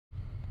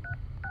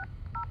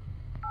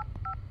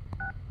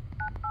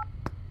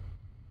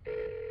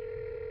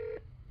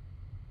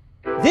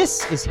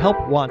This is Help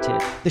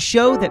Wanted, the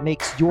show that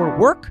makes your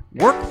work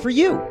work for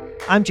you.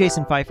 I'm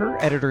Jason Pfeiffer,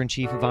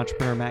 editor-in-chief of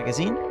Entrepreneur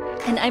Magazine.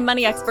 And I'm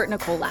money expert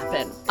Nicole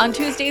Lappin. On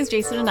Tuesdays,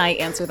 Jason and I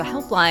answer the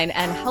helpline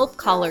and help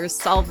callers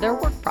solve their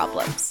work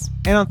problems.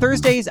 And on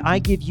Thursdays, I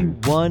give you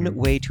one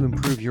way to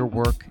improve your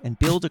work and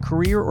build a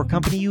career or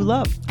company you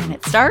love. And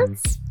it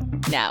starts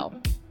now.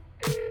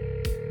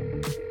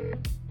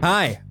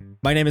 Hi,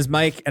 my name is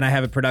Mike, and I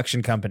have a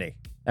production company.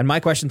 And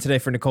my question today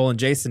for Nicole and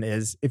Jason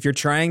is, if you're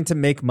trying to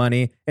make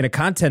money in a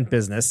content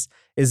business,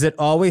 is it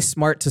always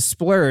smart to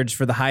splurge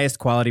for the highest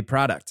quality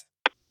product?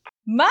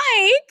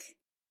 Mike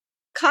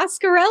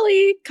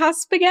Coscarelli,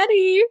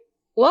 Cospaghetti,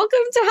 welcome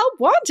to Help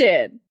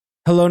Wanted.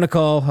 Hello,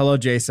 Nicole. Hello,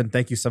 Jason.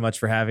 Thank you so much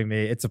for having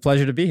me. It's a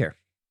pleasure to be here.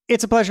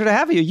 It's a pleasure to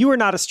have you. You are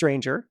not a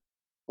stranger.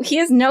 He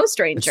is no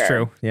stranger. It's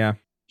true, yeah.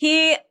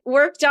 He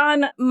worked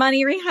on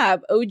Money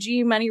Rehab,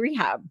 OG Money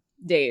Rehab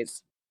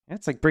days.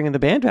 It's like bringing the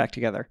band back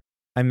together.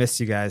 I miss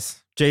you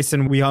guys.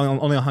 Jason, we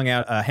only hung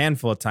out a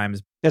handful of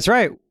times. That's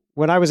right.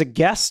 When I was a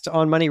guest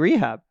on Money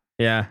Rehab.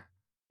 Yeah.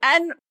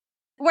 And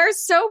we're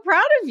so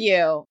proud of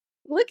you.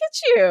 Look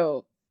at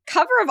you.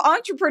 Cover of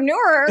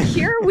Entrepreneur.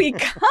 Here we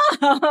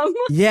come.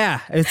 Yeah.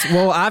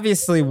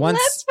 Obviously once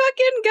let's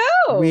fucking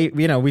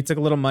go. We took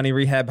a little Money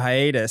Rehab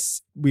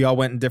hiatus. We all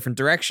went in different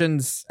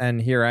directions.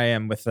 And here I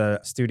am with a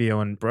studio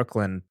in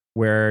Brooklyn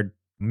where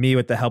me,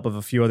 with the help of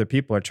a few other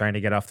people, are trying to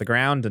get off the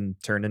ground and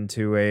turn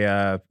into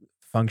a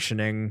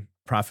functioning,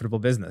 profitable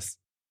business.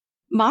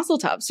 Mazel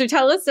tov. So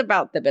tell us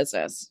about the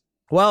business.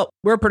 Well,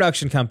 we're a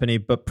production company,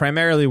 but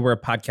primarily we're a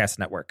podcast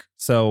network.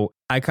 So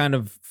I kind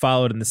of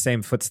followed in the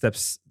same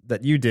footsteps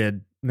that you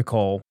did,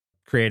 Nicole,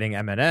 creating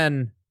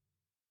MNN.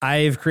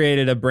 I've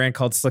created a brand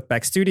called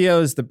Slickback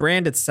Studios. The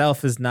brand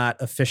itself is not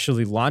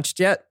officially launched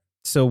yet.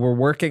 So we're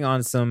working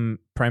on some,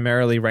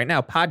 primarily right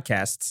now,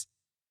 podcasts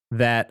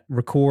that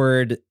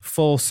record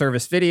full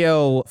service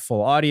video,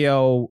 full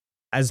audio,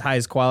 as high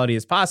as quality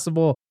as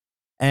possible.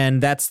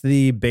 And that's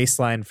the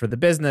baseline for the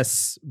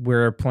business.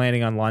 We're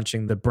planning on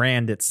launching the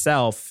brand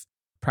itself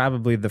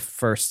probably the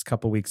first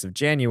couple weeks of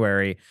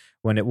January,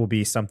 when it will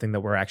be something that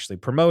we're actually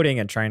promoting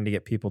and trying to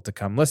get people to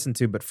come listen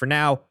to. But for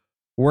now,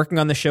 we're working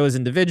on the shows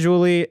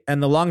individually.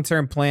 And the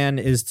long-term plan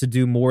is to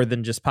do more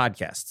than just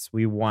podcasts.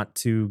 We want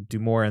to do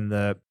more in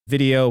the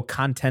video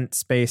content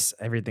space.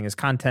 Everything is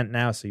content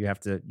now, so you have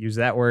to use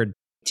that word.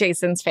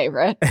 Jason's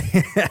favorite.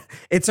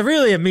 It's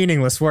really a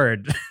meaningless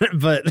word,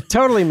 but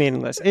totally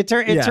meaningless. It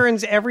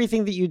turns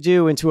everything that you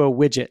do into a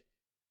widget.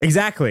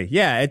 Exactly.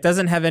 Yeah. It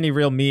doesn't have any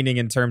real meaning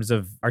in terms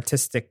of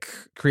artistic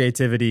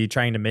creativity,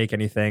 trying to make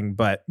anything,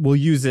 but we'll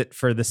use it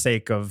for the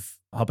sake of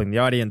helping the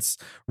audience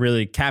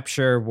really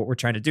capture what we're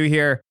trying to do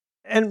here.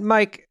 And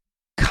Mike,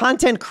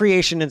 content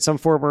creation in some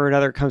form or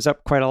another comes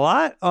up quite a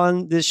lot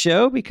on this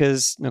show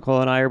because Nicole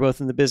and I are both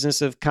in the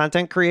business of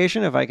content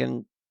creation, if I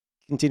can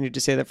continue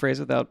to say that phrase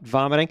without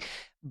vomiting.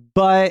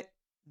 But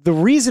the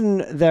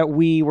reason that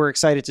we were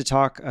excited to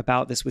talk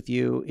about this with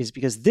you is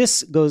because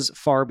this goes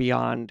far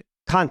beyond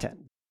content.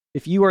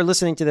 If you are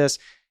listening to this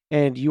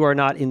and you are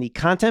not in the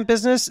content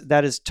business,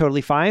 that is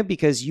totally fine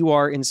because you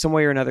are in some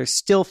way or another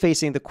still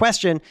facing the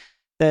question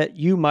that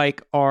you,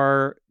 Mike,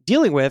 are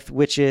dealing with,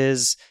 which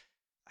is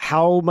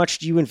how much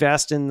do you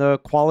invest in the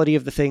quality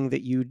of the thing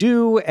that you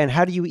do? And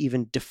how do you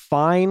even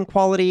define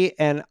quality?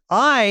 And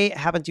I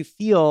happen to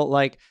feel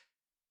like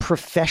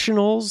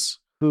professionals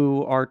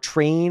who are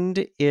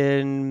trained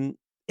in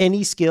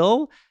any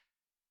skill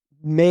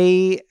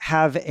may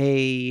have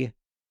a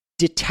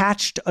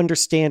detached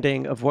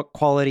understanding of what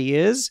quality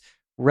is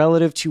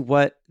relative to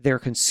what their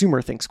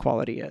consumer thinks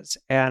quality is.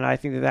 And I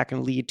think that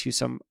can lead to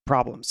some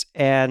problems.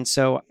 And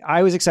so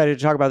I was excited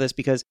to talk about this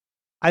because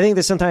I think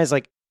that sometimes,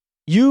 like,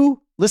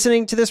 you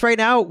listening to this right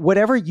now,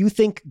 whatever you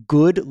think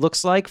good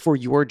looks like for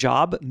your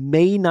job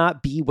may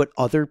not be what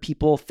other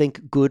people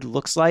think good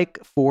looks like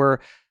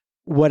for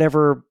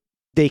whatever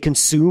they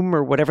consume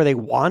or whatever they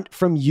want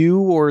from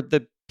you or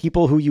the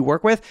people who you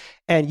work with.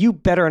 And you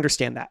better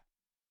understand that.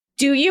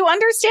 Do you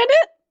understand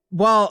it?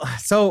 Well,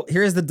 so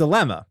here's the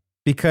dilemma,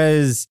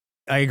 because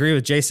I agree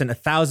with Jason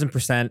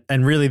 1,000%.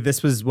 And really,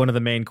 this was one of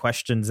the main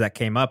questions that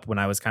came up when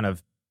I was kind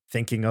of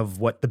thinking of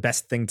what the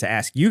best thing to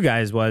ask you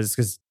guys was,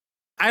 because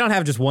I don't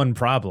have just one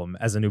problem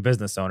as a new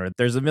business owner.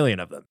 There's a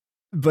million of them.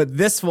 But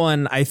this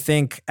one, I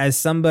think, as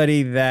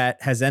somebody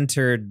that has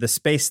entered the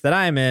space that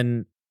I'm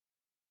in,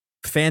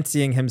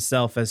 fancying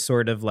himself as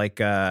sort of like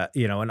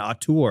an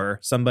auteur,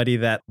 somebody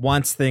that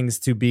wants things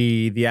to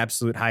be the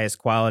absolute highest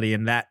quality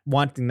and that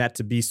wanting that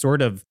to be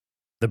sort of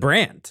the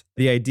brand.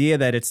 The idea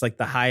that it's like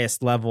the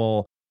highest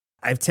level.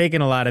 I've taken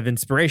a lot of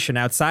inspiration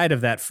outside of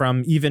that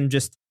from even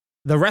just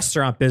the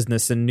restaurant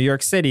business in New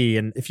York City.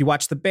 And if you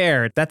watch The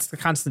Bear, that's the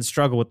constant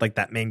struggle with like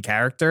that main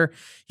character.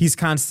 He's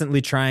constantly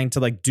trying to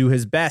like do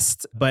his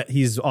best, but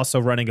he's also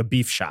running a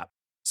beef shop.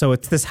 So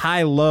it's this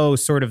high-low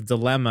sort of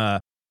dilemma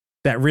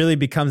that really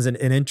becomes an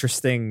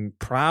interesting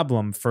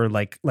problem for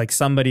like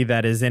somebody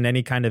that is in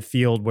any kind of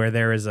field where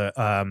there is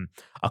a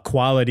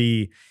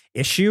quality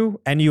issue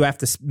and you have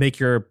to make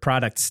your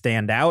product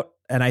stand out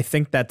And I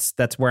think that's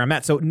where I'm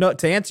at. So no,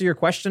 to answer your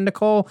question,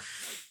 Nicole,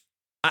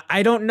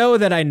 I don't know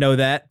that I know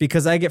that,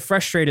 because I get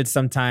frustrated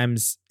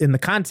sometimes in the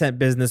content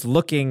business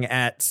looking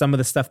at some of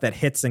the stuff that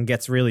hits and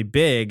gets really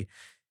big.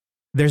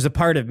 There's a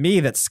part of me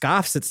that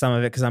scoffs at some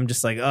of it because I'm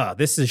just like, oh,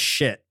 this is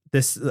shit.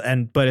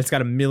 But it's got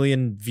 1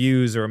 million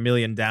views or 1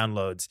 million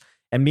downloads.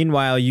 And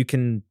meanwhile, you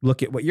can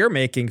look at what you're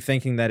making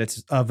thinking that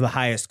it's of the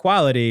highest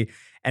quality,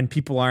 and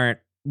people aren't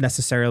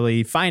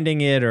necessarily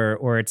finding it,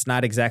 or it's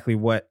not exactly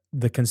what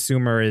the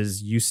consumer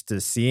is used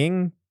to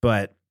seeing.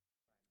 But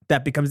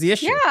that becomes the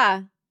issue.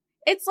 Yeah.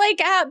 It's like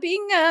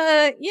being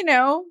a,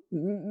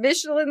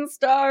 Michelin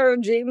star,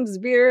 James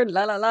Beard,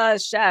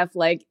 chef,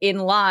 like in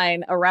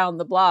line around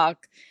the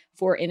block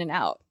for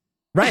In-N-Out.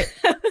 Right.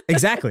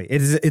 Exactly.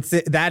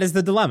 That is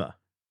the dilemma.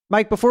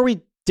 Mike, before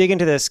we dig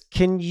into this,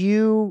 can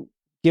you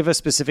give a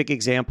specific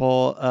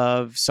example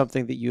of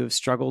something that you have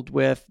struggled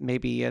with?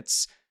 Maybe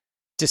it's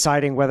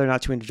deciding whether or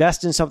not to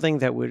invest in something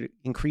that would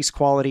increase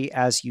quality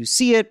as you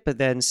see it, but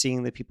then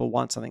seeing that people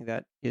want something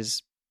that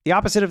is the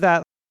opposite of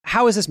that.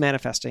 How is this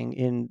manifesting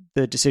in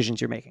the decisions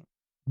you're making?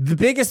 The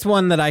biggest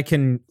one that I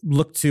can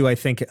look to, I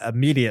think,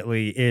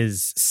 immediately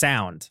is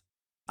sound.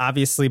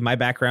 Obviously, my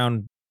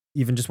background,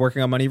 even just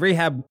working on Money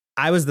Rehab,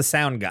 I was the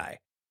sound guy.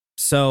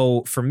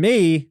 So for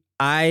me,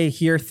 I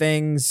hear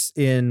things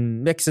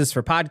in mixes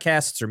for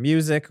podcasts or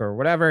music or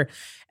whatever.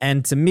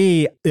 And to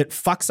me, it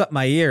fucks up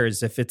my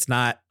ears if it's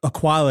not a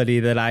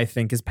quality that I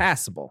think is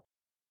passable.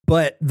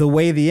 But the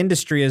way the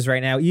industry is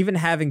right now, even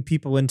having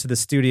people into the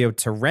studio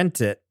to rent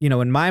it,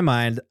 in my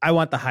mind, I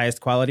want the highest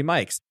quality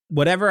mics.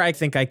 Whatever I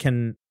think I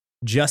can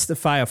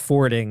justify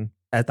affording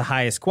at the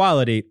highest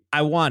quality,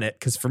 I want it,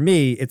 because for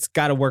me, it's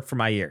got to work for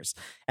my ears.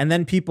 And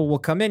then people will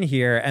come in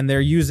here and they're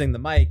using the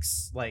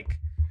mics like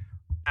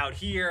out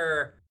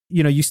here.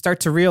 You start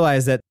to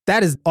realize that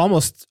is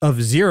almost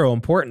of zero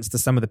importance to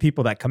some of the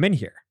people that come in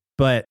here.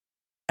 But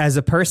as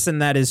a person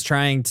that is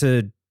trying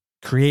to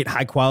create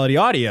high quality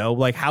audio,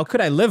 like, how could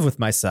I live with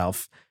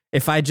myself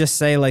if I just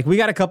say, like, we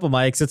got a couple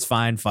mics, it's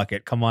fine, fuck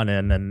it, come on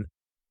in?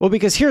 Well,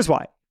 because here's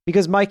why.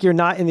 Because, Mike, you're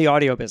not in the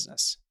audio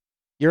business.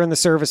 You're in the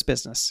service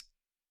business.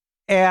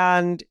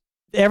 And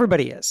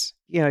everybody is.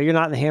 You're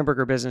not in the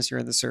hamburger business, you're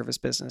in the service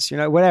business.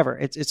 Whatever.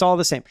 It's all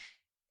the same.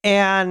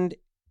 And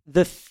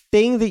the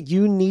thing that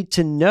you need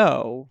to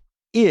know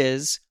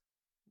is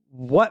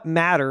what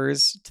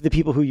matters to the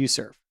people who you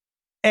serve.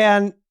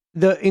 And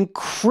the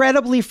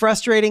incredibly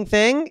frustrating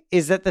thing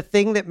is that the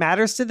thing that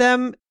matters to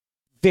them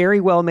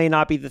very well may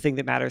not be the thing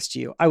that matters to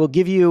you. I will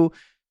give you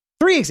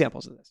 3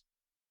 examples of this.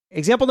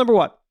 Example number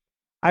 1,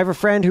 I have a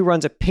friend who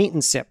runs a paint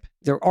and sip.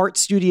 They're art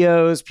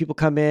studios. People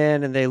come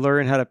in and they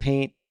learn how to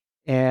paint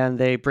and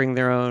they bring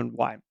their own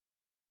wine.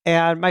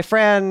 And my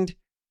friend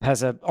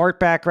has an art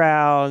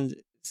background.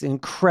 He's an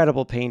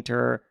incredible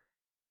painter.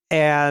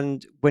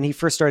 And when he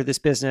first started this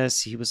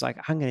business, he was like,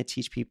 I'm going to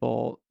teach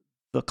people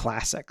the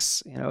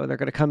classics. They're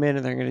going to come in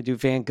and they're going to do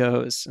Van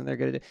Goghs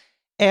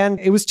and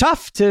it was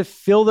tough to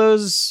fill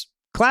those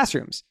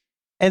classrooms.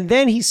 And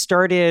then he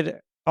started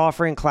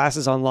offering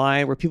classes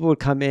online where people would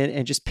come in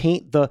and just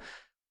paint the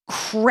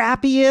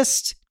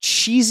crappiest,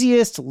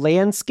 cheesiest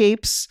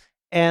landscapes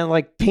and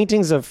like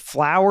paintings of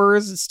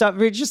flowers and stuff.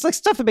 Just like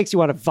stuff that makes you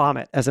want to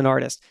vomit as an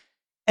artist.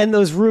 And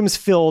those rooms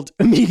filled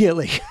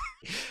immediately,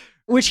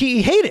 which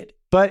he hated,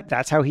 but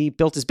that's how he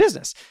built his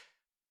business.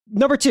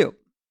 Number 2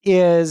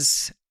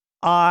 is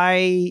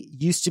I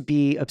used to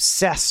be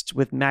obsessed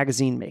with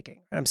magazine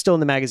making. I'm still in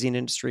the magazine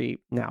industry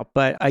now,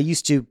 but I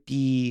used to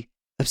be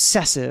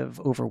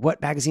obsessive over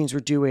what magazines were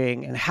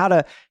doing and how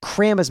to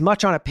cram as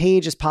much on a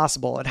page as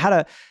possible and how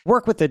to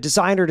work with the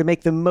designer to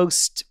make the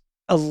most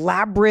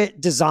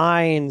elaborate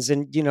designs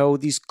and,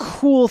 these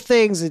cool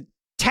things and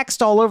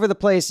text all over the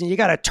place. And you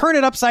got to turn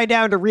it upside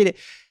down to read it.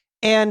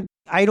 And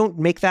I don't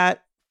make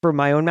that for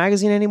my own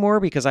magazine anymore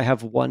because I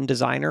have one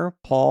designer,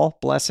 Paul,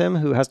 bless him,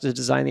 who has to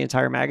design the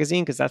entire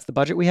magazine because that's the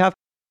budget we have.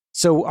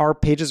 So our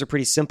pages are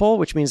pretty simple,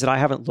 which means that I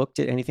haven't looked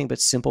at anything but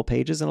simple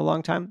pages in a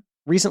long time.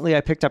 Recently,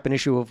 I picked up an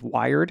issue of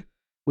Wired,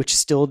 which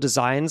still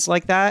designs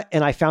like that,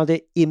 and I found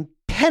it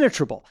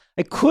impenetrable.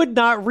 I could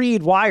not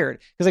read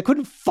Wired because I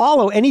couldn't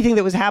follow anything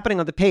that was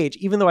happening on the page,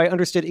 even though I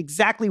understood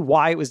exactly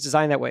why it was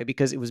designed that way,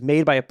 because it was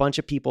made by a bunch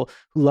of people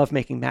who love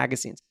making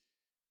magazines.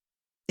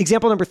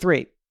 Example number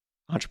 3.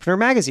 Entrepreneur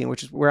Magazine,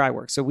 which is where I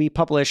work. So we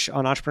publish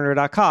on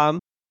entrepreneur.com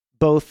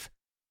both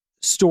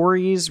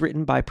stories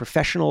written by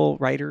professional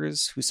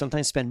writers who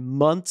sometimes spend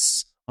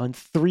months on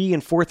 3,000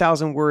 and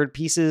 4,000 word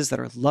pieces that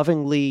are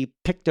lovingly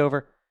picked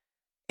over.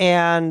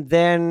 And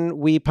then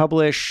we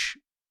publish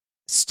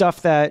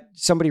stuff that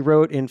somebody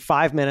wrote in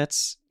 5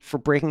 minutes for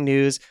breaking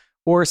news,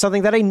 or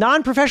something that a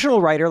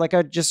non-professional writer, like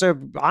just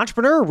an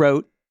entrepreneur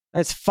wrote.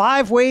 That's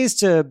 5 ways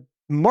to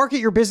market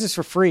your business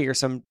for free or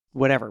some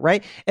whatever,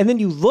 right? And then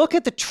you look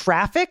at the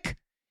traffic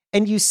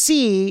and you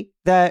see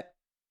that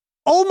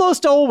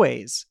almost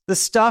always the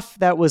stuff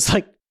that was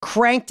like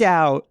cranked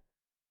out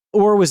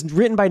or was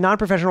written by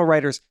non-professional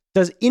writers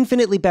does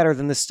infinitely better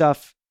than the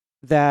stuff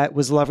that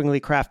was lovingly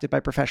crafted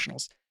by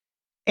professionals.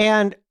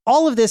 And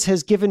all of this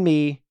has given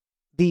me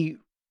the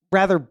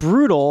rather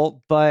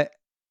brutal, but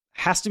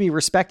has to be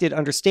respected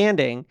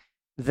understanding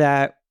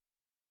that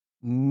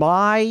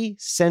my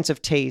sense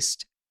of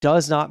taste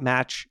does not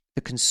match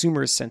the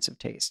consumer's sense of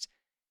taste.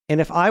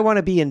 And if I want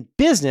to be in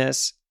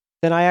business,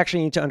 then I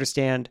actually need to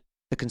understand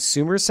the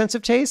consumer's sense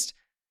of taste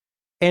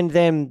and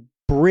then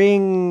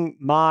bring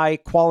my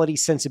quality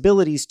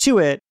sensibilities to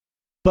it,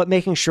 but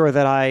making sure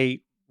that I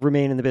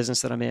remain in the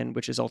business that I'm in,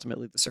 which is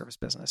ultimately the service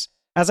business.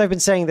 As I've been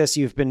saying this,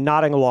 you've been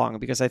nodding along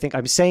because I think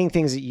I'm saying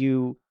things that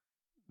you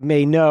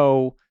may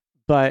know,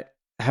 but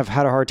have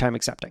had a hard time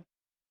accepting.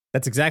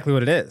 That's exactly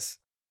what it is.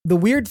 The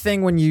weird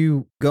thing when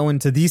you go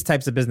into these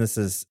types of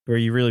businesses where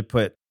you really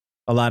put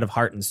a lot of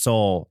heart and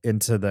soul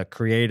into the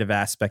creative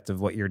aspect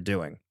of what you're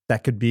doing,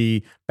 that could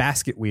be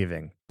basket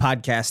weaving,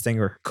 podcasting,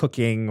 or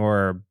cooking,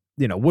 or,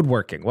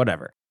 woodworking,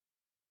 whatever.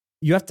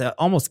 You have to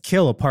almost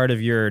kill a part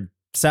of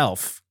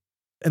yourself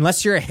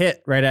unless you're a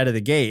hit right out of the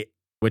gate,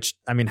 which,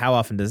 how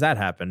often does that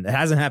happen? It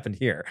hasn't happened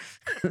here.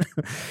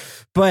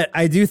 But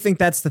I do think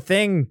that's the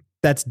thing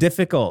that's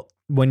difficult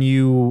when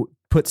you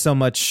put so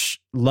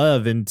much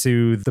love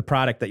into the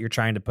product that you're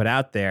trying to put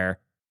out there.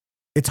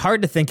 It's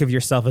hard to think of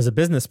yourself as a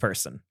business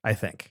person, I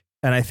think.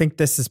 And I think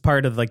this is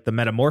part of like the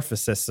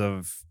metamorphosis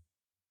of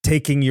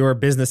taking your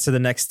business to the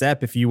next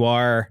step. If you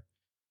are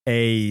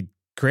a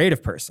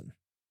creative person,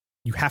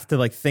 you have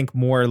to think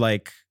more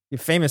like,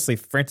 famously,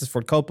 Francis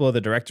Ford Coppola,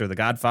 the director of The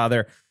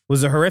Godfather,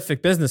 was a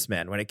horrific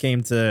businessman when it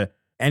came to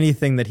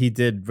anything that he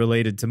did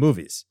related to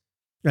movies,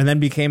 and then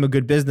became a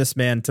good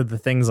businessman to the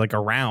things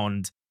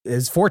around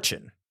his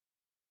fortune.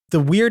 The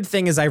weird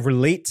thing is I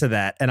relate to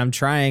that, and I'm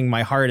trying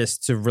my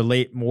hardest to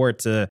relate more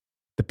to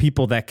the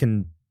people that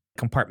can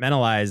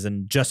compartmentalize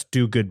and just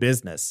do good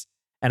business.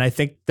 And I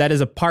think that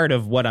is a part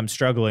of what I'm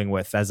struggling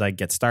with as I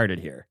get started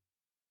here.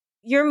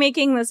 You're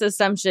making this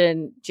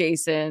assumption,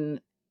 Jason,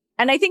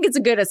 and I think it's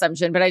a good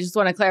assumption, but I just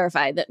want to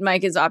clarify that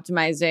Mike is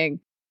optimizing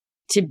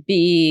to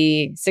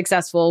be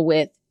successful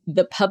with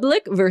the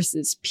public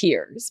versus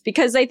peers,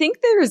 because I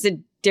think there is a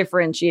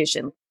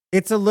differentiation.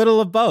 It's a little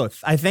of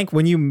both. I think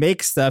when you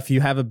make stuff,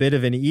 you have a bit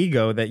of an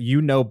ego that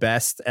you know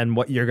best, and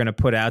what you're going to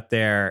put out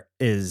there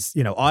is,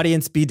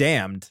 audience be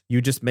damned.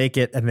 You just make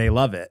it and they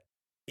love it.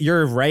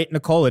 You're right,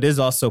 Nicole. It is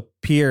also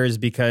peers,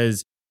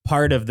 because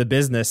part of the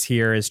business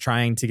here is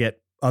trying to get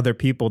other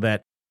people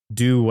that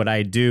do what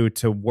I do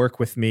to work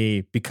with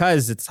me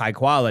because it's high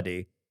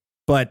quality.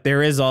 But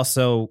there is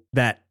also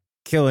that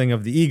killing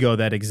of the ego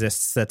that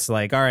exists. That's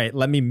like, all right,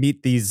 let me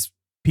meet these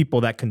people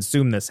that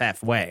consume this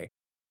halfway,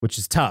 which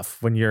is tough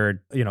when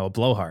you're, a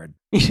blowhard.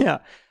 Yeah.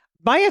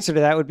 My answer to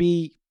that would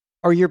be,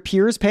 are your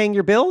peers paying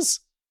your bills?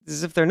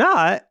 Because if they're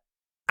not.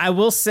 I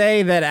will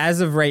say that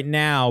as of right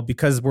now,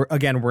 because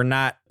we're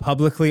not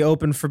publicly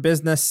open for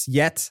business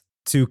yet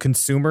to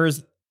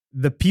consumers,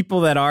 the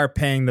people that are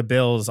paying the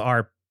bills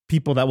are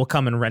people that will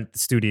come and rent the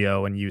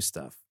studio and use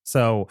stuff.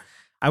 So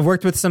I've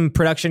worked with some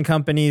production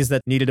companies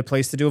that needed a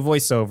place to do a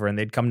voiceover, and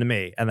they'd come to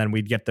me, and then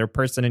we'd get their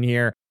person in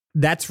here.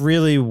 That's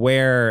really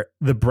where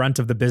the brunt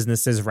of the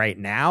business is right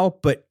now.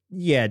 But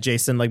yeah,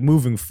 Jason,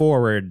 moving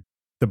forward,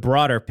 the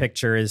broader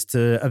picture is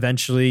to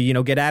eventually,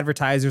 get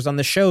advertisers on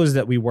the shows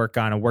that we work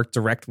on and work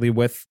directly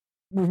with.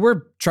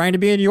 We're trying to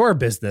be in your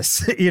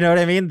business. You know what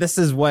I mean? This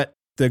is what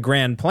the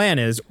grand plan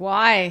is.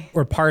 Why?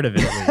 Or part of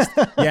it, at least.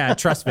 Yeah,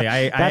 trust me.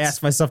 I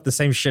ask myself the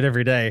same shit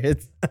every day.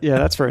 Yeah,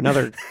 that's for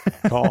another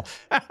call.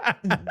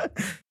 I'm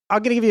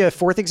going to give you a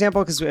fourth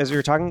example, because as we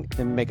were talking,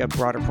 and make a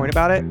broader point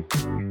about it.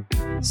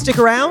 Stick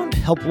around.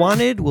 Help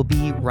Wanted will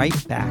be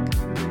right back.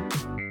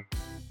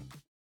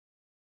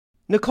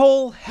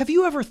 Nicole, have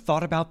you ever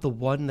thought about the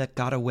one that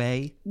got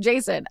away?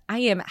 Jason, I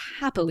am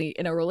happily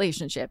in a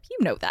relationship. You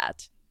know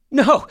that.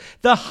 No,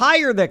 the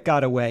hire that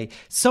got away.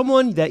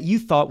 Someone that you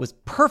thought was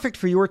perfect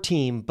for your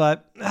team,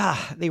 but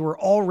they were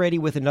already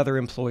with another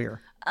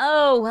employer.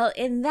 Oh, well,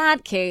 in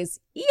that case,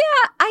 yeah,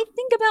 I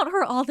think about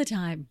her all the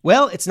time.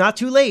 Well, it's not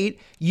too late.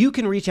 You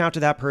can reach out to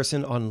that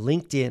person on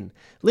LinkedIn.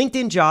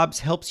 LinkedIn Jobs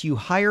helps you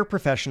hire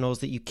professionals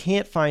that you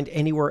can't find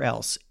anywhere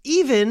else,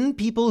 even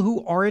people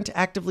who aren't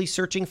actively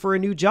searching for a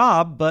new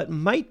job, but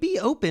might be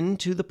open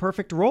to the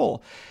perfect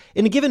role.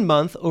 In a given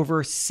month,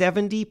 over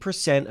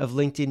 70% of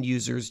LinkedIn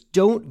users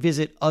don't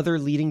visit other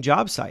leading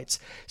job sites.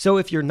 So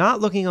if you're not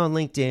looking on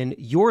LinkedIn,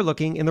 you're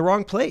looking in the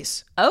wrong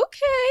place.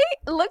 Okay,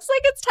 looks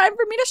like it's time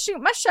for me to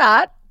shoot my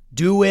shot.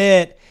 Do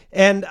it.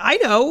 And I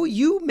know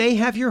you may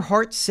have your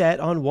heart set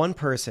on one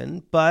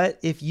person, but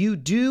if you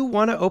do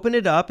want to open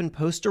it up and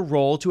post a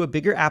role to a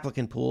bigger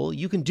applicant pool,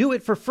 you can do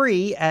it for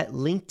free at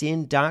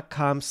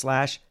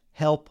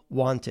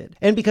linkedin.com/helpwanted.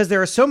 And because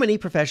there are so many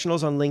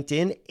professionals on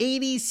LinkedIn,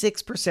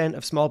 86%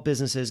 of small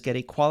businesses get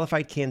a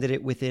qualified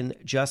candidate within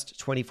just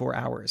 24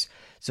 hours.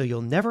 So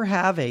you'll never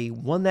have a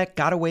one that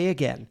got away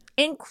again.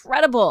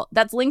 Incredible.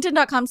 That's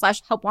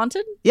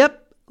linkedin.com/helpwanted?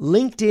 Yep.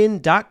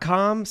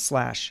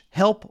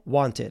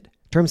 LinkedIn.com/helpwanted.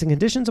 Terms and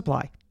conditions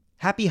apply.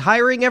 Happy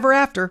hiring ever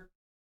after.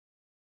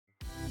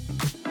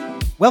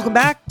 Welcome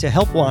back to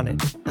Help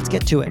Wanted. Let's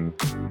get to it.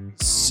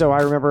 So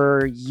I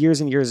remember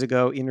years and years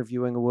ago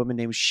interviewing a woman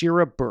named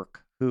Shira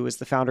Burke, who is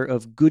the founder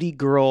of Goody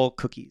Girl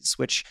Cookies,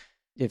 which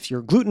if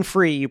you're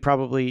gluten-free, you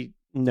probably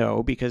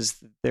know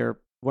because they're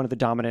one of the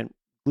dominant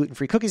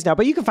gluten-free cookies now,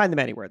 but you can find them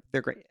anywhere.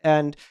 They're great.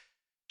 And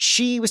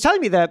she was telling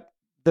me that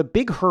the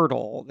big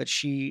hurdle that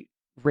she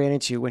ran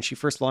into when she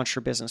first launched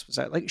her business was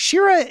that, like,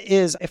 Shira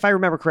is, if I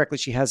remember correctly,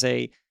 she has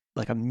a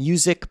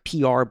music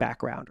PR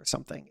background or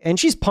something. And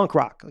she's punk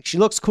rock. Like, she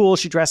looks cool,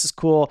 she dresses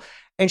cool,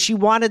 and she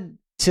wanted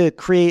to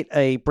create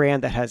a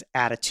brand that has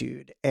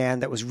attitude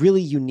and that was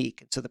really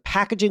unique. So the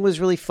packaging was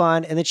really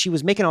fun. And then she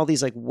was making all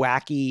these like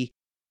wacky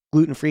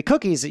gluten-free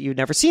cookies that you'd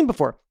never seen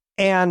before.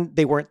 And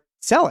they weren't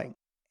selling.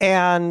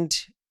 And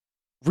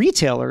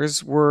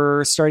retailers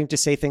were starting to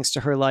say things to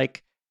her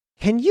like,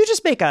 can you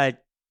just make a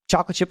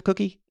chocolate chip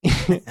cookie?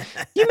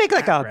 You make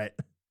like a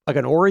like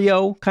an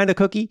Oreo kind of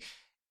cookie.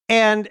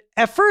 And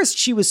at first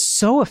she was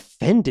so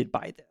offended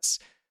by this,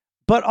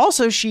 but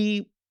also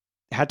she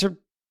had to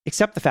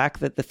accept the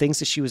fact that the things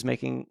that she was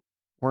making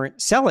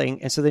weren't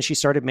selling. And so then she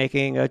started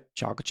making a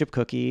chocolate chip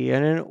cookie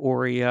and an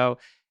Oreo,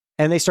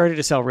 and they started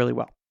to sell really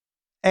well.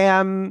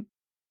 And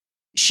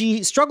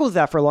she struggled with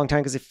that for a long time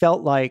because it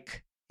felt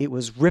like it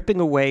was ripping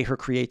away her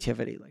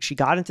creativity. Like, she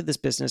got into this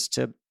business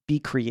to be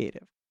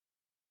creative.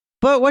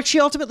 But what she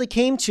ultimately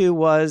came to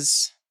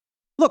was,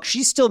 look,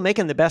 she's still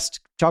making the best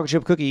chocolate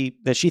chip cookie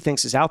that she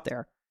thinks is out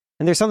there.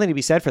 And there's something to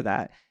be said for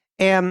that.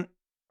 And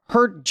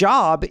her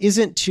job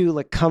isn't to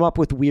like come up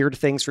with weird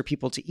things for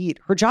people to eat.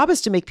 Her job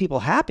is to make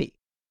people happy.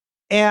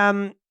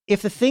 And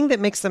if the thing that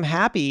makes them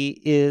happy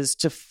is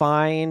to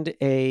find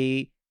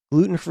a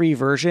gluten-free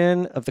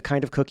version of the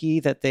kind of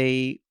cookie that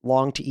they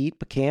long to eat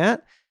but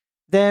can't,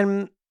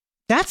 then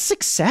that's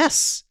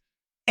success.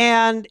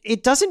 And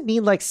it doesn't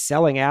mean like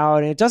selling out,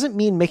 and it doesn't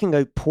mean making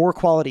a poor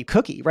quality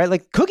cookie, right?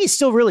 Like, cookie's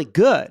still really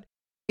good.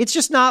 It's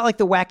just not like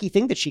the wacky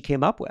thing that she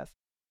came up with.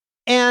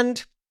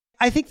 And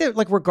I think that,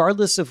 like,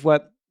 regardless of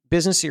what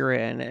business you're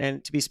in,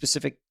 and to be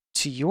specific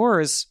to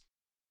yours,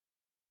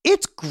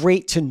 it's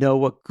great to know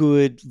what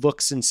good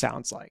looks and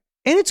sounds like.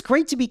 And it's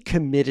great to be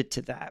committed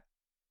to that.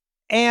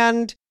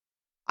 And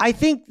I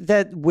think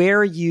that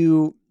where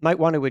you might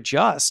want to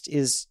adjust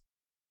is,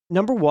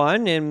 number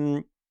one,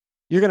 and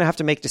you're going to have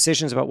to make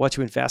decisions about what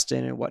to invest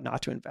in and what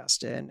not to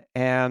invest in.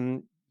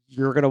 And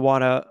you're going to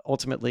want to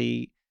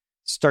ultimately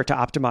start to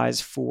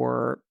optimize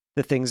for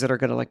the things that are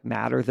going to like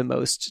matter the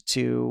most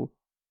to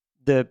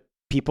the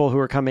people who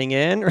are coming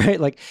in, right?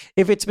 Like,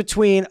 if it's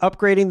between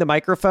upgrading the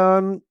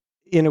microphone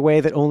in a way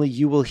that only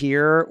you will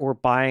hear, or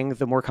buying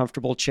the more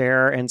comfortable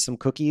chair and some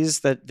cookies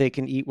that they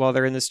can eat while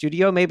they're in the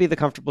studio, maybe the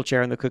comfortable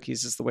chair and the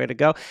cookies is the way to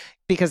go,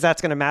 because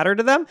that's going to matter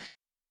to them.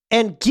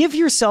 And give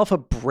yourself a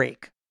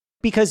break,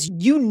 because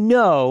you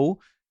know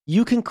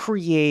you can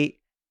create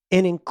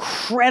an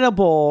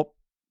incredible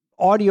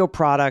audio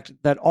product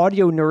that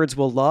audio nerds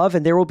will love,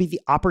 and there will be the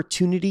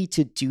opportunity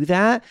to do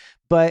that.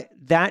 But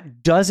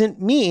that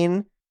doesn't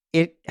mean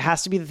it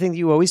has to be the thing that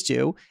you always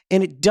do.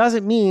 And it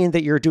doesn't mean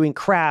that you're doing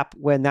crap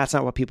when that's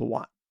not what people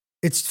want.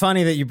 It's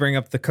funny that you bring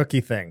up the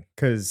cookie thing,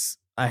 because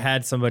I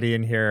had somebody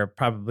in here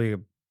probably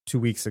 2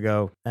 weeks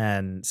ago,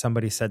 and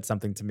somebody said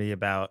something to me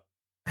about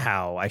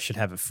how I should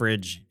have a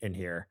fridge in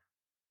here.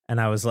 And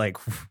I was like,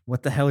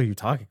 what the hell are you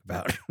talking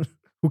about?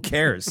 Who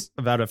cares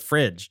about a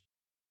fridge?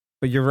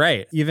 But you're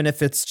right. Even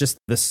if it's just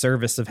the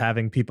service of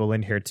having people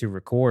in here to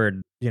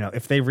record,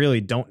 if they really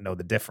don't know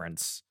the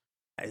difference,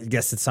 I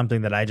guess it's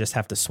something that I just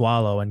have to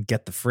swallow and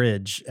get the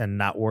fridge and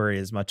not worry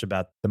as much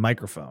about the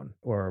microphone,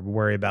 or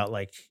worry about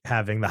like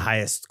having the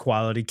highest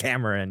quality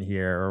camera in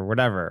here or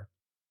whatever.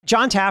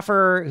 John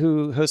Taffer,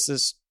 who hosts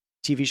this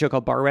TV show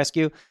called Bar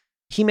Rescue,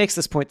 he makes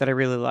this point that I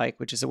really like,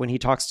 which is that when he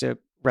talks to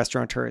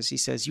restaurateurs, he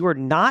says, you are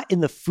not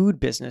in the food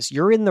business,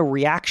 you're in the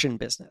reaction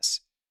business.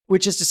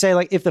 Which is to say,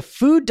 like, if the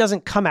food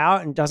doesn't come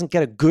out and doesn't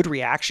get a good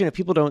reaction, if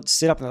people don't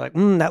sit up and they're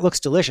like, that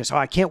looks delicious, oh,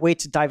 I can't wait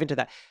to dive into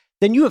that,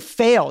 then you have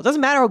failed. It doesn't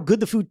matter how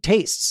good the food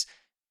tastes.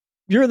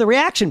 You're in the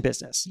reaction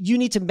business. You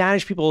need to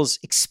manage people's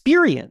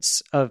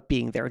experience of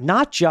being there,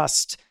 not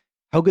just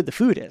how good the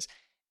food is.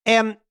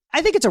 And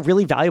I think it's a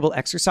really valuable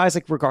exercise,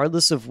 like,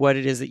 regardless of what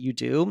it is that you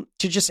do,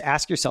 to just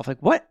ask yourself,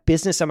 like, what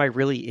business am I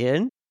really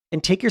in?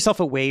 And take yourself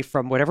away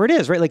from whatever it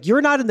is, right? Like,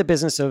 you're not in the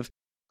business of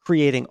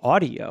creating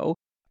audio.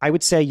 I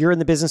would say you're in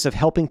the business of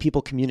helping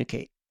people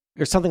communicate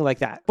or something like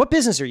that. What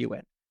business are you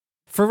in?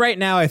 For right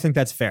now, I think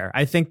that's fair.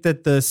 I think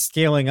that the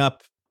scaling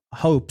up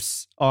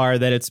hopes are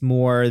that it's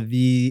more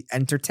the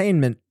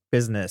entertainment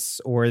business,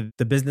 or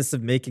the business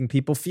of making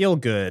people feel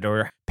good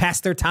or pass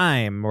their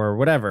time or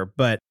whatever.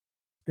 But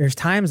there's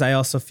times I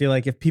also feel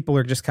like if people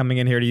are just coming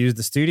in here to use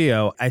the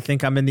studio, I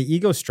think I'm in the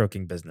ego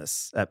stroking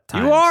business at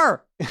times. You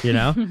are.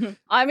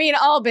 I mean,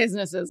 all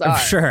businesses are.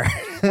 Sure.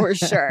 For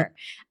sure.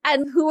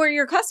 And who are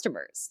your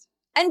customers?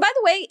 And by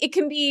the way, it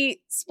can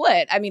be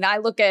split. I mean, I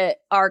look at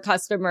our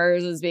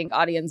customers as being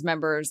audience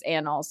members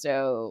and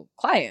also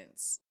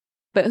clients.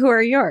 But who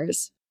are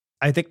yours?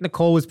 I think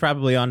Nicole was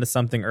probably onto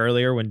something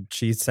earlier when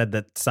she said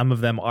that some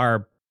of them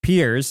are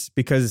peers,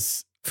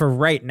 because for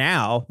right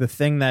now, the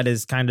thing that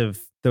is kind of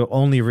the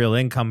only real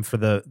income for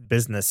the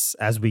business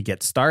as we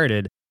get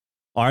started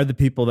are the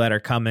people that are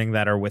coming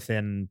that are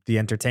within the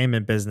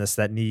entertainment business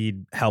that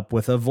need help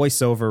with a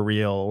voiceover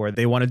reel, or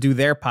they want to do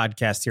their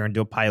podcast here and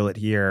do a pilot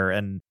here.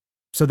 And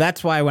so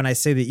that's why when I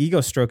say the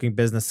ego stroking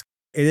business,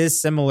 it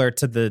is similar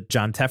to the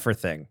John Teffer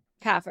thing.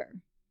 Kaffer.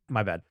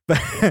 My bad.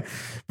 But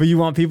you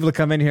want people to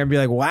come in here and be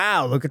like,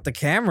 wow, look at the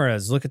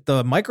cameras, look at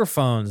the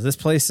microphones. This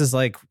place is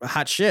like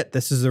hot shit.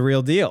 This is the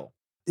real deal.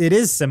 It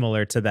is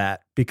similar to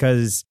that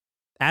because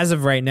as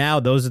of right now,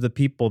 those are the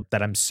people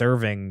that I'm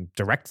serving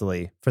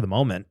directly for the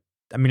moment.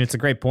 I mean, it's a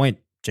great point,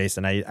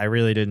 Jason. I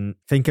really didn't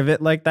think of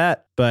it like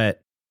that.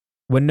 But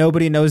when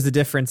nobody knows the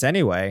difference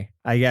anyway,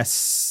 I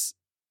guess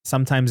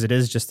sometimes it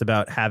is just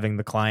about having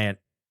the client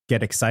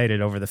get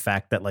excited over the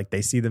fact that like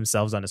they see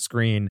themselves on a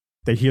screen,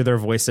 they hear their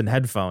voice in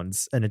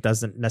headphones, and it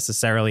doesn't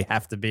necessarily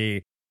have to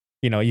be,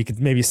 you could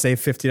maybe save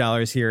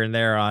 $50 here and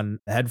there on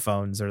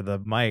headphones or the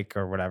mic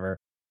or whatever.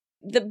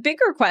 The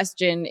bigger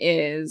question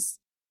is,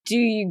 do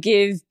you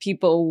give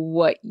people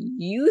what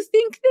you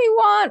think they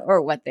want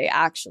or what they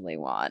actually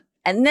want?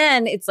 And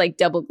then it's like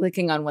double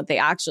clicking on what they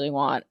actually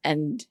want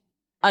and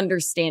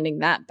understanding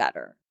that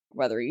better,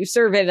 whether you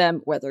survey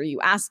them, whether you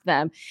ask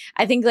them.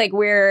 I think like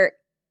where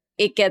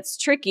it gets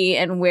tricky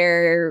and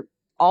where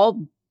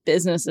all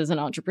businesses and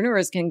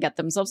entrepreneurs can get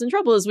themselves in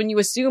trouble is when you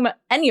assume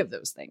any of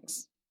those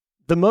things.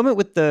 The moment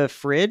with the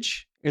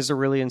fridge is a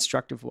really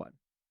instructive one,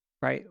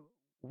 right?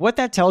 What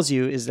that tells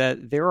you is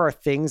that there are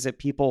things that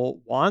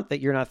people want that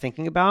you're not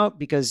thinking about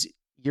because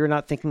you're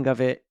not thinking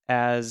of it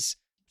as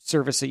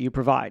service that you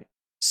provide.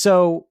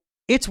 So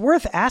it's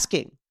worth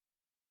asking.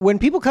 When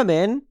people come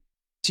in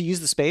to use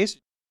the space,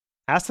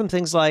 ask them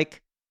things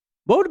like,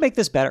 what would make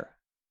this better?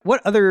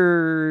 What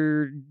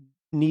other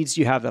needs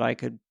do you have that I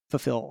could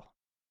fulfill?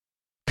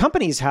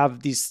 Companies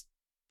have these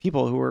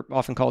people who are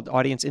often called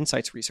audience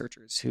insights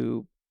researchers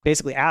who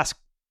basically ask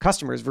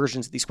customers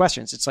versions of these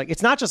questions. It's like,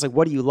 it's not just like,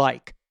 what do you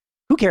like?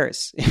 Who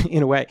cares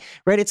in a way,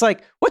 right? It's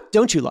like, what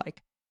don't you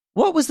like?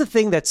 What was the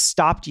thing that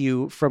stopped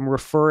you from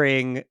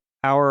referring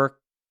our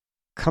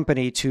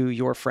company to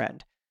your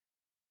friend?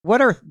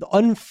 What are the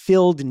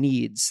unfilled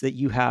needs that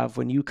you have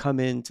when you come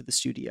into the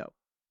studio?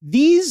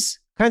 These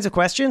kinds of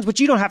questions,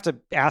 which you don't have to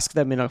ask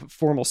them in a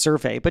formal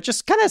survey, but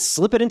just kind of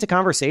slip it into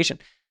conversation.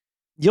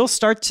 You'll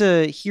start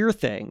to hear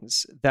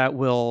things that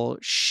will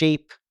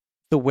shape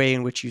the way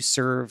in which you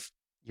serve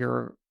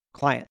your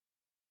client.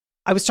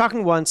 I was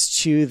talking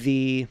once to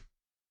the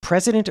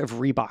president of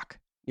Reebok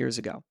years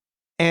ago,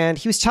 and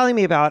he was telling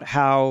me about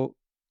how,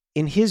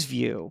 in his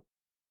view,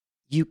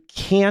 you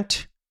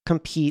can't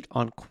compete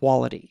on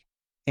quality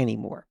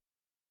anymore.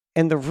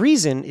 And the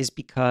reason is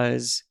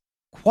because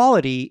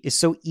quality is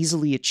so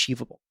easily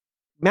achievable.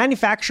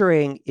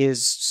 Manufacturing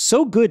is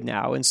so good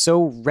now and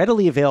so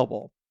readily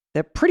available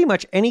that pretty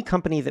much any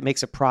company that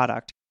makes a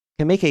product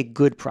can make a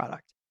good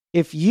product.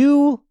 If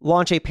you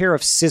launch a pair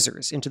of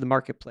scissors into the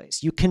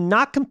marketplace, you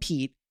cannot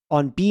compete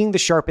on being the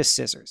sharpest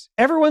scissors.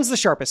 Everyone's the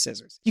sharpest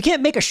scissors. You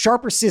can't make a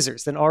sharper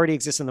scissors than already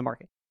exists in the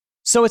market.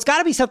 So it's got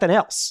to be something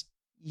else.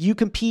 You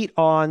compete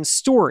on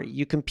story,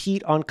 you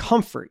compete on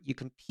comfort, you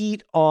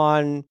compete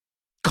on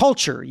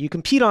culture, you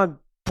compete on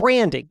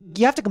branding.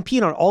 You have to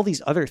compete on all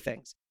these other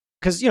things.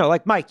 Because,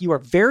 like Mike, you are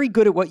very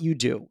good at what you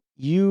do.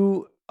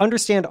 You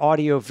understand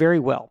audio very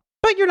well,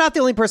 but you're not the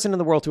only person in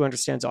the world who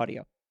understands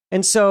audio.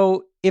 And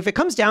so if it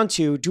comes down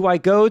to, do I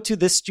go to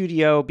this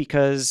studio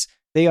because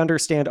they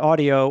understand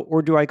audio,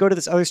 or do I go to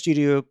this other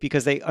studio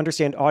because they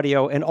understand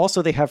audio and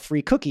also they have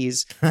free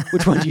cookies?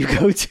 Which one do you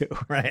go to?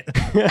 Right.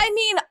 I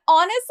mean,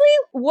 honestly,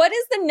 what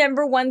is the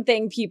number one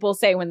thing people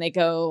say when they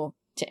go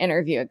to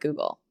interview at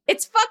Google?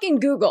 It's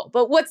fucking Google.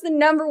 But what's the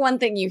number one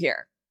thing you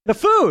hear? The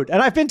food.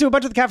 And I've been to a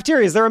bunch of the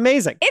cafeterias. They're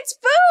amazing. It's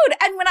food.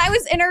 And when I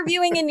was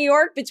interviewing in New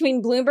York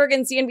between Bloomberg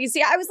and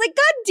CNBC, I was like,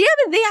 God damn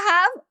it, they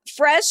have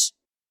fresh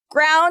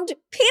ground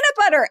peanut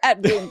butter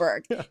at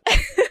Bloomberg.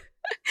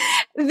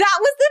 That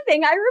was the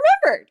thing I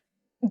remembered.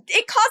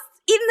 It costs,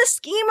 in the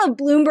scheme of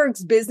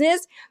Bloomberg's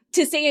business,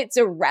 to say it's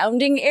a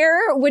rounding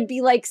error would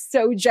be like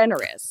so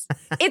generous.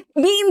 It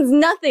means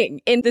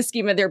nothing in the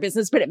scheme of their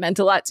business, but it meant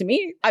a lot to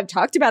me. I've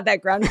talked about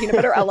that ground peanut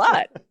butter a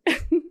lot.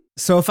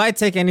 So if I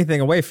take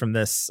anything away from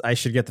this, I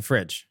should get the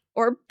fridge.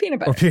 Or peanut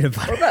butter. Or peanut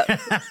butter. Or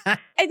both.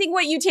 I think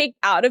what you take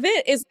out of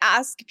it is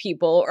ask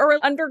people, or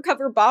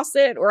undercover boss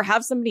it, or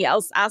have somebody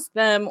else ask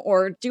them,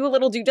 or do a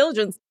little due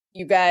diligence.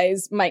 You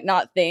guys might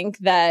not think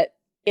that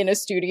in a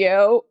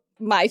studio,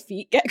 my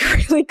feet get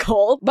really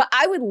cold, but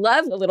I would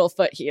love a little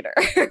foot heater,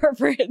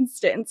 for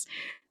instance.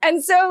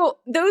 And so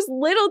those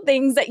little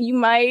things that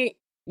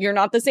you're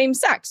not the same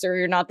sex, or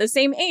you're not the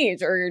same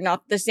age, or you're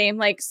not the same,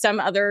 like some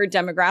other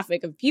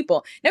demographic of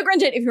people. Now,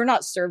 granted, if you're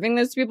not serving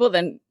those people,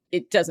 then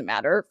it doesn't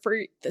matter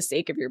for the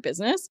sake of your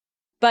business.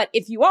 But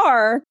if you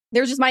are,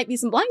 there just might be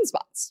some blind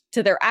spots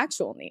to their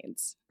actual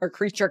needs or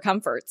creature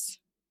comforts.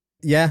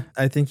 Yeah,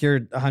 I think you're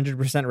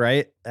 100%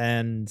 right.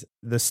 And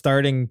the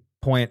starting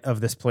point of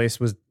this place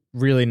was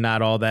really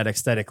not all that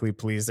aesthetically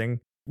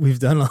pleasing. We've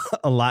done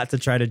a lot to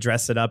try to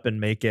dress it up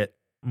and make it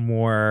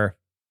more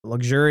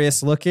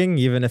luxurious looking,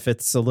 even if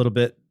it's a little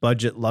bit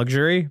budget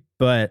luxury.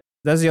 But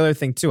That's the other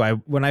thing too.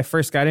 When I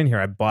first got in here,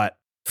 I bought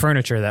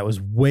furniture that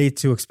was way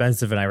too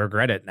expensive and I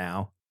regret it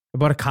now. I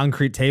bought a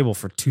concrete table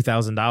for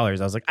 $2,000.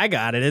 I was like, I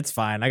got it. It's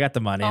fine. I got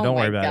the money. Don't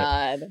worry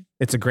about it.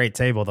 It's a great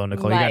table though,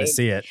 Nicole. Mike. You got to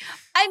see it.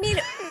 I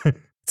mean,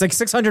 it's like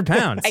 600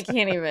 pounds. I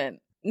can't even.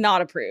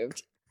 Not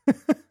approved.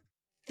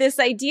 This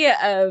idea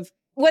of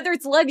whether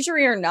it's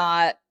luxury or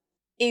not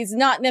is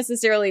not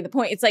necessarily the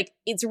point. It's like,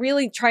 it's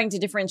really trying to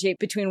differentiate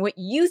between what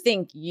you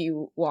think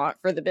you want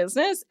for the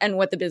business and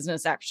what the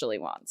business actually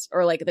wants,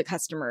 or like the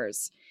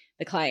customers,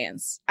 the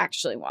clients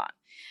actually want.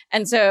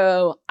 And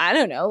so, I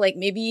don't know, like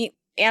maybe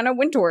Anna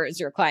Wintour is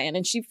your client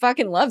and she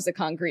fucking loves a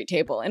concrete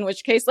table, in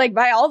which case, like,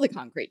 buy all the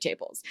concrete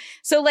tables.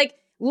 So like,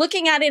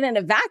 looking at it in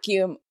a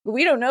vacuum,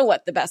 we don't know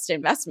what the best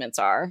investments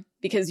are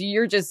because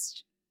you're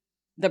just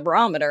the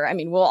barometer. I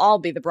mean, we'll all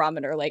be the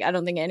barometer. Like, I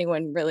don't think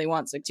anyone really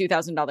wants a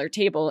 $2,000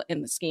 table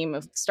in the scheme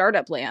of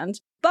startup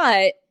land.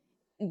 But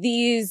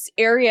these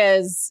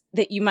areas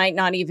that you might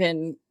not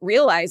even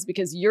realize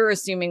because you're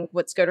assuming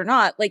what's good or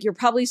not, like you're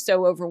probably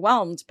so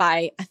overwhelmed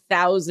by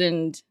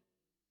 1,000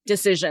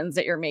 decisions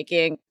that you're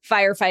making,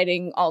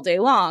 firefighting all day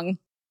long,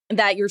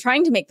 that you're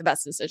trying to make the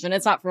best decision.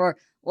 It's not for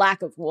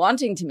lack of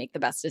wanting to make the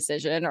best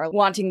decision or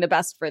wanting the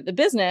best for the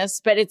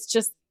business, but it's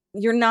just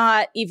you're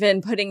not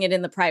even putting it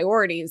in the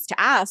priorities to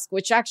ask,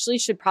 which actually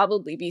should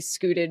probably be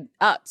scooted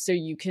up so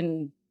you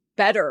can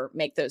better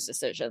make those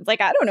decisions. Like,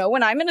 I don't know,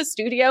 when I'm in a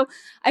studio,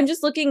 I'm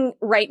just looking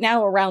right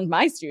now around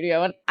my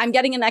studio and I'm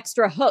getting an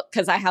extra hook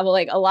because I have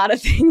like a lot of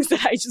things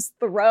that I just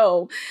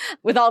throw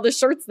with all the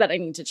shirts that I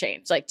need to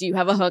change. Like, do you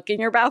have a hook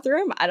in your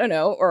bathroom? I don't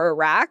know, or a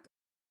rack?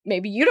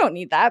 Maybe you don't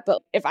need that,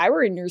 but if I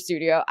were in your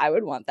studio, I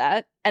would want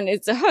that. And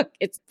it's a hook.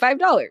 It's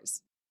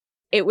 $5.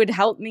 It would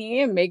help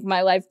me and make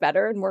my life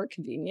better and more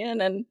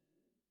convenient. And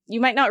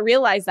you might not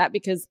realize that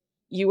because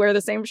you wear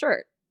the same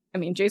shirt. I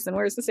mean, Jason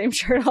wears the same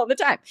shirt all the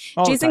time.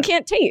 Jason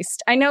can't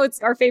taste. I know it's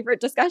our favorite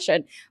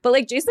discussion, but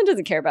like Jason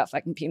doesn't care about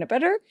fucking peanut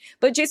butter,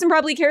 but Jason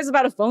probably cares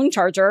about a phone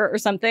charger or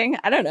something.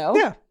 I don't know.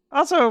 Yeah.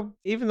 Also,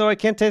 even though I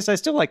can't taste, I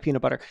still like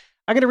peanut butter.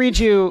 I'm going to read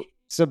you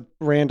some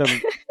random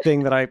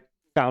thing that I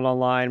found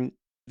online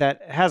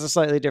that has a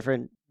slightly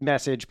different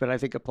message, but I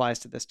think applies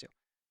to this too.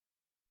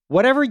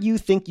 Whatever you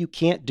think you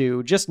can't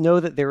do, just know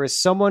that there is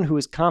someone who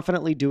is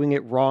confidently doing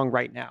it wrong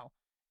right now.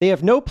 They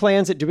have no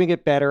plans at doing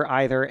it better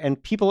either,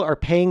 and people are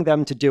paying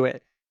them to do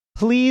it.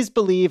 Please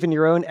believe in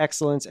your own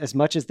excellence as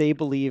much as they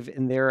believe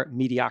in their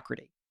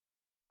mediocrity.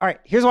 All right,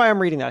 here's why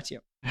I'm reading that to you.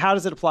 How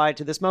does it apply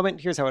to this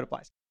moment? Here's how it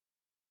applies.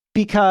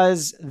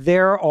 Because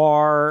there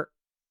are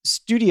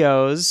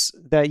studios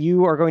that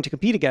you are going to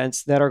compete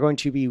against that are going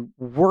to be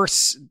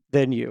worse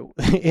than you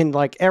in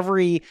like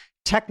every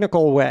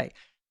technical way.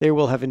 They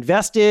will have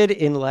invested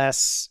in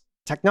less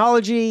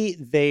technology.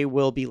 They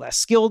will be less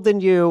skilled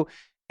than you,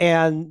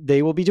 and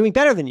they will be doing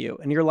better than you.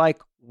 And you're like,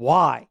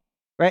 why?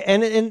 Right.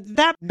 And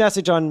that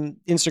message on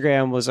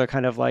Instagram was a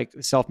kind of like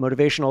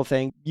self-motivational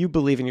thing. You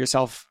believe in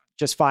yourself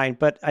just fine.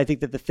 But I think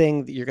that the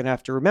thing that you're going to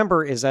have to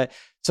remember is that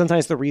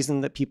sometimes the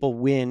reason that people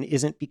win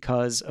isn't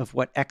because of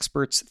what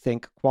experts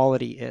think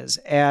quality is.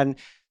 And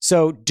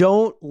so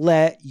don't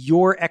let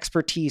your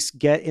expertise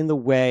get in the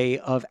way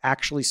of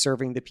actually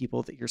serving the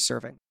people that you're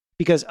serving.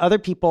 Because other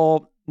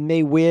people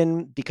may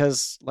win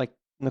because, like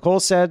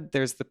Nicole said,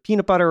 there's the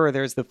peanut butter or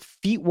there's the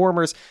feet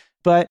warmers.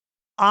 But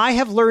I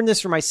have learned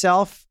this for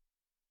myself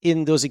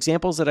in those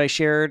examples that I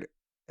shared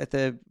at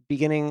the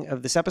beginning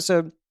of this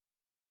episode.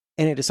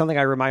 And it is something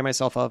I remind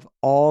myself of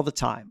all the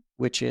time,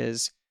 which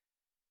is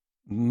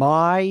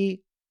my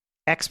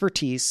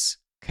expertise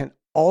can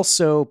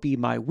also be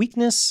my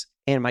weakness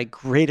and my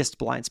greatest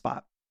blind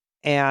spot.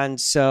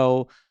 And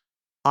so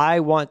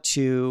I want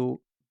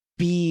to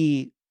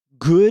be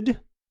good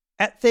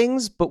at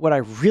things, but what I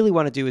really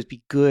want to do is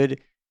be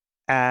good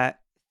at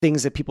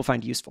things that people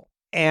find useful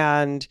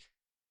and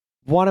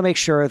want to make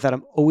sure that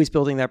I'm always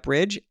building that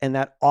bridge. And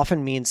that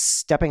often means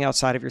stepping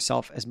outside of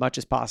yourself as much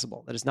as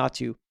possible. That is not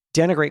to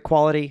denigrate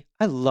quality.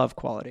 I love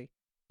quality,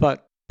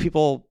 but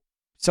people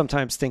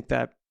sometimes think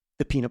that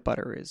the peanut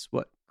butter is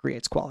what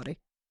creates quality.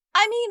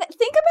 I mean,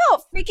 think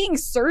about freaking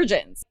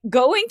surgeons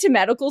going to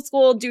medical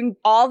school, doing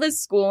all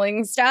this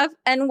schooling stuff.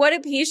 And what do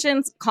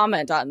patients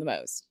comment on the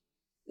most?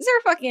 Is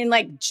there fucking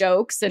like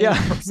jokes and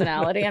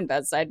personality and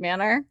bedside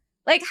manner?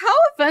 Like, how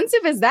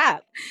offensive is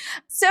that?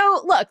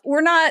 So look,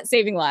 we're not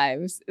saving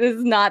lives. This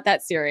is not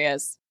that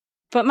serious.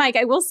 But Mike,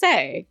 I will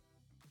say,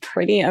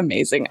 pretty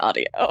amazing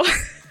audio.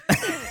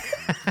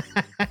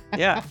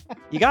 Yeah,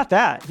 you got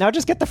that. Now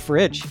just get the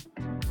fridge.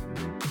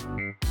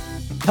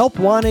 Help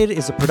Wanted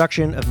is a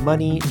production of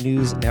Money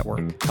News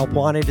Network. Help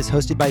Wanted is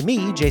hosted by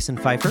me, Jason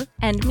Pfeiffer.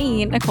 And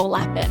me, Nicole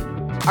Lappin.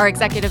 Our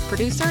executive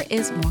producer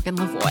is Morgan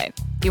Lavoie.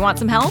 If you want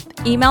some help,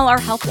 email our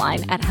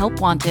helpline at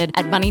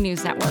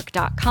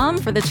helpwanted@moneynewsnetwork.com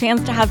for the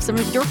chance to have some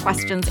of your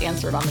questions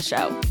answered on the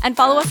show. And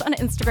follow us on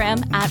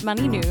Instagram at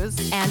Money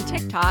News and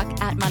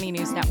TikTok at Money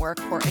News Network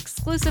for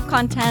exclusive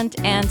content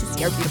and to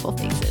see our beautiful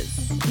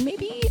faces.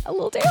 Maybe a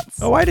little dance.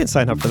 Oh, I didn't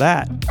sign up for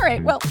that. All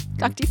right, well,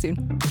 talk to you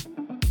soon.